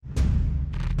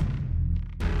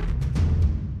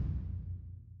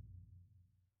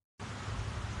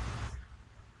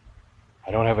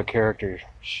I don't have a character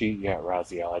sheet yet,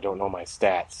 Raziel. I don't know my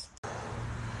stats.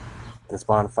 This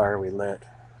bonfire we lit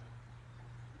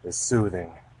is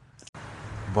soothing,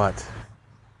 but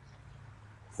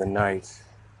the night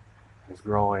is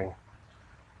growing.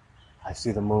 I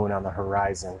see the moon on the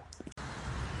horizon.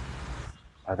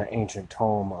 By the ancient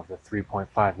tome of the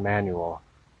 3.5 manual,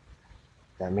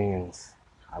 that means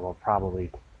I will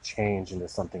probably change into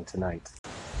something tonight.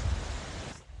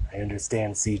 I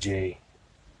understand, CJ.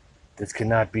 This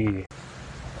cannot be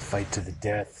a fight to the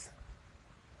death.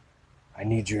 I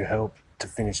need your help to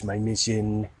finish my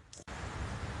mission.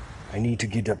 I need to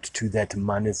get up to that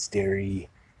monastery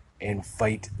and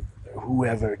fight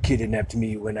whoever kidnapped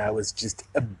me when I was just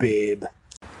a babe.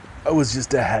 I was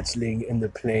just a hatchling in the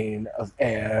plane of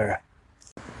air.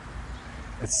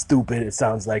 It's stupid, it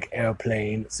sounds like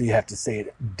airplane, so you have to say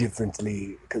it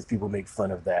differently because people make fun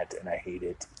of that and I hate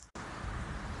it.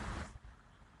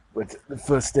 But the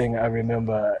first thing I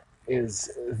remember is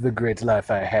the great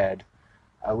life I had.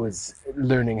 I was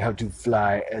learning how to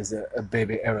fly as a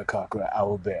baby Aarakocra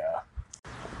owlbear.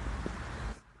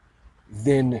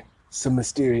 Then some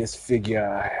mysterious figure,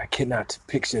 I cannot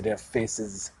picture their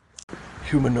faces,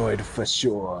 humanoid for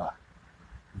sure.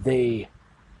 They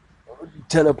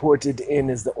teleported in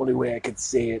is the only way I could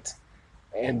say it,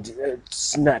 and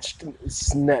snatched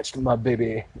my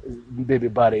baby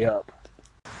body up.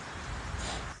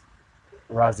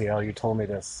 Raziel, you told me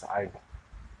this. I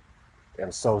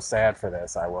am so sad for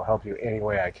this. I will help you any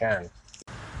way I can.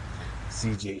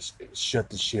 CJ, shut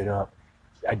the shit up.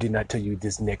 I did not tell you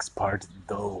this next part,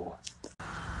 though.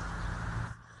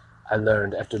 I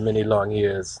learned after many long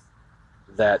years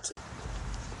that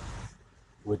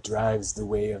what drives the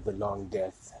way of the long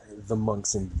death, the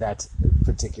monks in that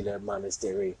particular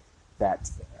monastery,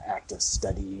 that act of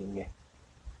studying,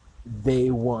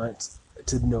 they want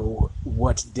to know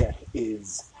what death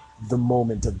is, the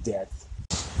moment of death.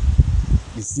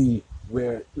 You see,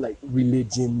 where like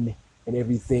religion and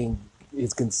everything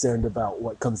is concerned about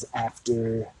what comes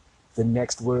after the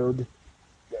next world,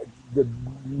 the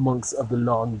monks of the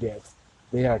long death,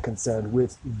 they are concerned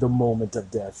with the moment of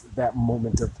death. That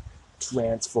moment of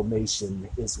transformation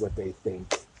is what they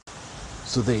think.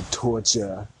 So they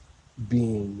torture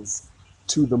beings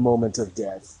to the moment of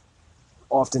death,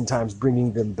 oftentimes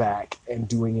bringing them back and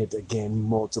doing it again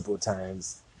multiple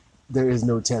times. There is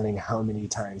no telling how many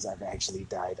times I've actually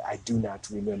died. I do not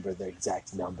remember the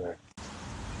exact number.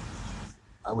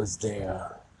 I was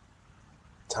there.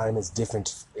 Time is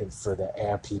different for the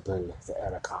air people, the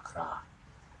Aarakocra.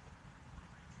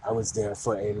 I was there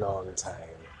for a long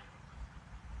time.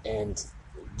 And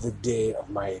the day of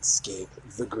my escape,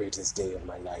 the greatest day of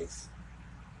my life,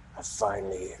 I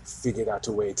finally figured out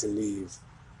a way to leave.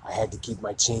 I had to keep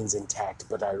my chains intact,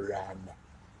 but I ran.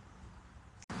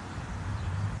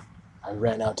 I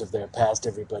ran out of there past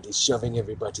everybody, shoving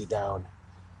everybody down.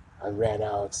 I ran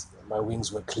out. My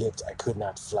wings were clipped. I could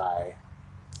not fly.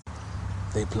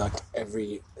 They plucked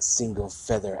every single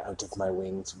feather out of my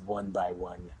wings, one by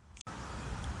one.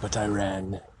 But I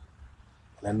ran,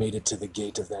 and I made it to the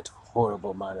gate of that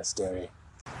horrible monastery.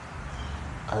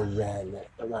 I ran,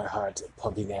 my heart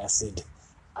pumping acid.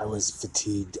 I was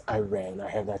fatigued. I ran. I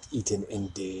had not eaten in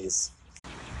days.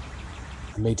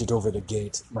 I made it over the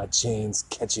gate, my chains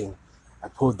catching. I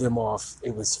pulled them off.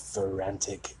 It was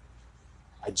frantic.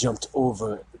 I jumped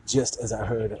over just as I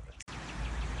heard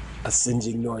a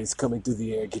singeing noise coming through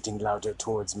the air, getting louder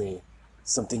towards me.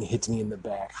 Something hit me in the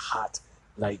back, hot,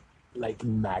 like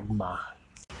magma.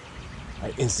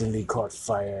 I instantly caught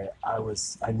fire.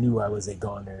 I knew I was a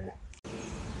goner.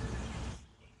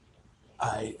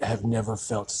 I have never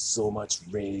felt so much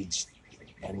rage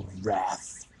and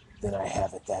wrath than I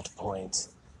have at that point.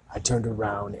 I turned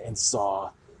around and saw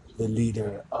the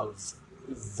leader of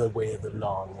the Way of the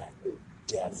Long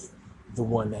Death, the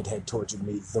one that had tortured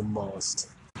me the most.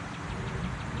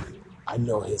 I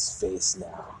know his face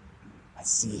now. I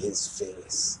see his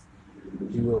face.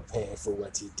 He will pay for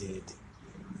what he did.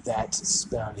 That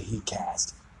spell he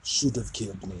cast should have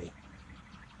killed me.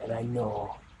 And I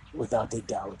know, without a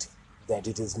doubt, that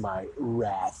it is my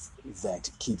wrath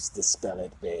that keeps the spell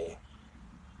at bay.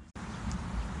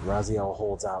 Raziel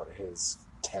holds out his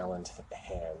taloned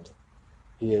hand.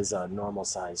 He is a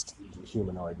normal-sized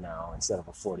humanoid now, instead of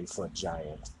a 40-foot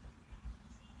giant.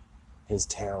 His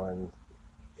talon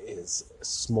is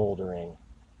smoldering.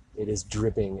 It is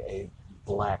dripping a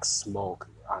black smoke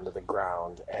onto the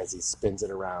ground as he spins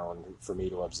it around for me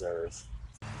to observe.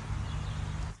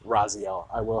 Raziel,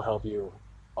 I will help you,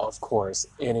 of course,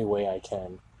 any way I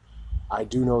can. I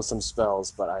do know some spells,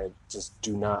 but I just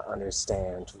do not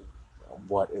understand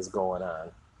what is going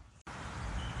on.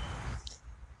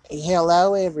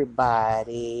 Hello,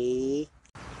 everybody.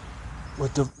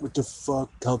 What the fuck,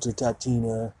 Culture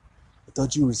Tatina? I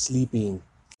thought you were sleeping.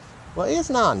 Well, it's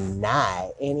not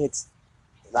night, and it's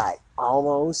like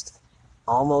almost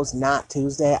not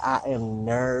Tuesday. I am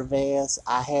nervous.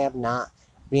 I have not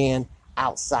been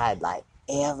outside like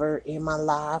ever in my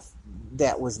life.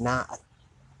 That was not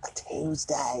a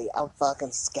Tuesday. I'm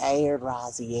fucking scared,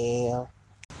 Raziel.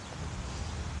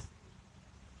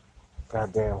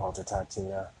 Goddamn, Culture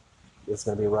Tatina. It's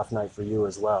gonna be a rough night for you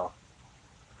as well.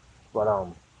 But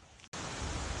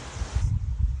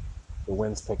the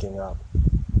wind's picking up.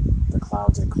 The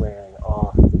clouds are clearing.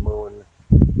 Oh, the moon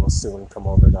will soon come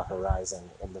over the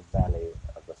horizon in the valley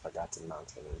of the Forgotten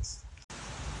Mountains.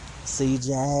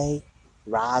 CJ,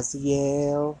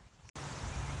 Raziel,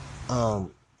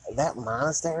 um, that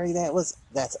monastery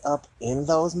that's up in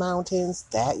those mountains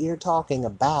that you're talking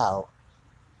about,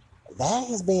 that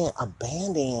has been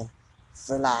abandoned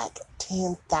for like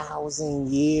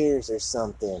 10,000 years or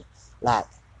something. Like,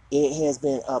 it has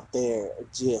been up there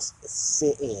just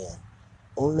sitting.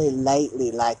 Only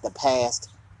lately, like the past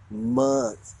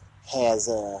month, has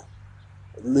a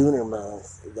lunar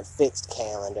month, the fixed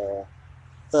calendar.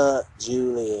 Fuck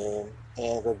Julian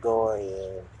and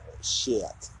Gregorian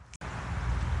shit.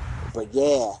 But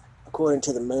yeah, according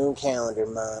to the moon calendar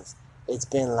month, it's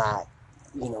been like,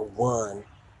 one.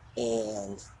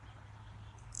 And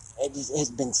it's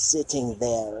been sitting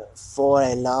there for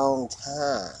a long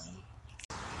time.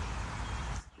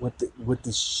 What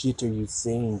the shit are you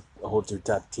saying, Culture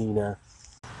Tatina?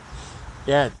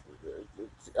 Yeah,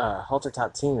 Culture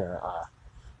Tatina. Are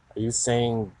you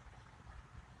saying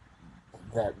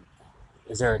that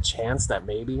is there a chance that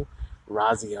maybe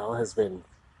Raziel has been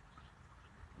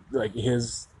like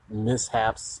his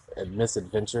mishaps and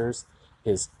misadventures,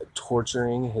 his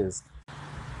torturing, his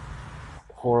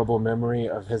horrible memory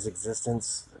of his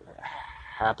existence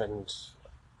happened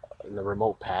in the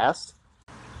remote past?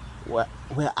 Well,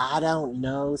 I don't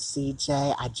know,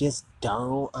 CJ. I just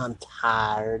don't. I'm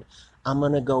tired. I'm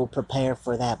gonna go prepare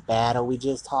for that battle we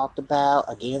just talked about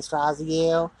against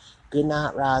Raziel. Good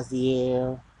night,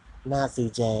 Raziel. Good night,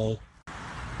 CJ.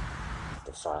 What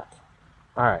the fuck?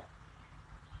 Alright.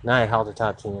 Night, Helter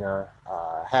Tatina.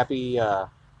 Happy,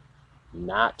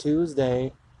 not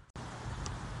Tuesday.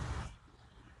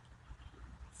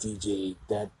 DJ,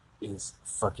 that is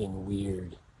fucking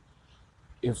weird.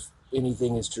 If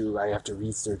anything is true, I have to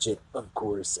research it, of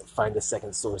course, find a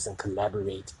second source and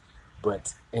collaborate,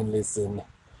 and listen.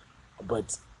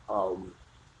 But, I,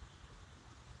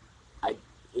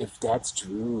 if that's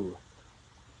true,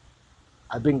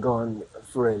 I've been gone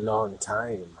for a long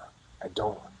time. I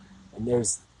don't, and I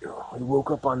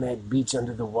woke up on that beach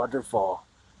under the waterfall.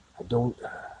 I don't,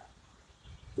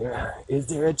 is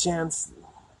there a chance?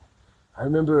 I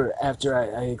remember after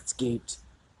I escaped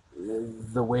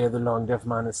the way of the Long Death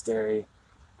Monastery,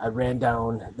 I ran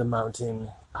down the mountain,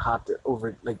 hopped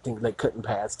over like things like cutting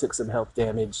paths, took some health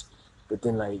damage, but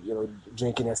then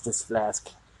drinking Estes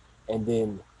flask, and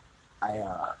then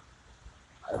I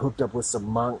hooked up with some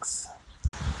monks.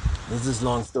 This is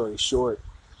long story short,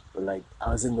 but like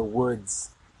I was in the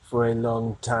woods for a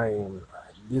long time.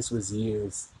 This was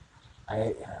years.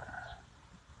 I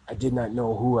I did not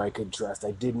know who I could trust.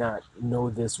 I did not know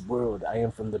this world. I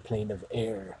am from the plane of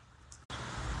air.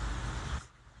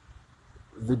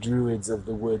 The druids of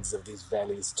the woods of these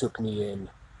valleys took me in.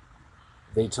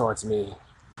 They taught me.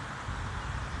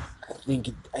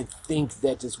 I think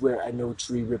that is where I know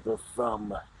Tree Ripper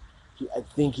from. I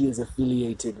think he is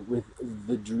affiliated with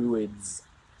the druids.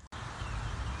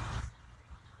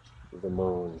 The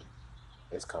moon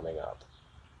is coming up.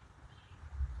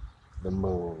 The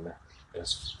moon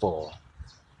is full.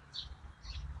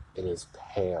 It is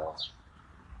pale.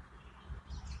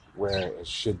 Where it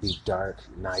should be dark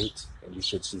night and you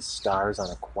should see stars on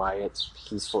a quiet,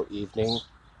 peaceful evening,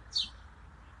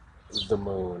 the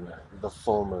moon, the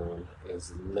full moon,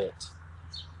 is lit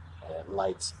and it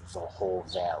lights the whole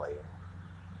valley.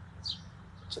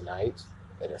 Tonight,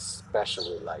 it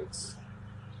especially lights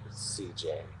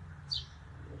CJ.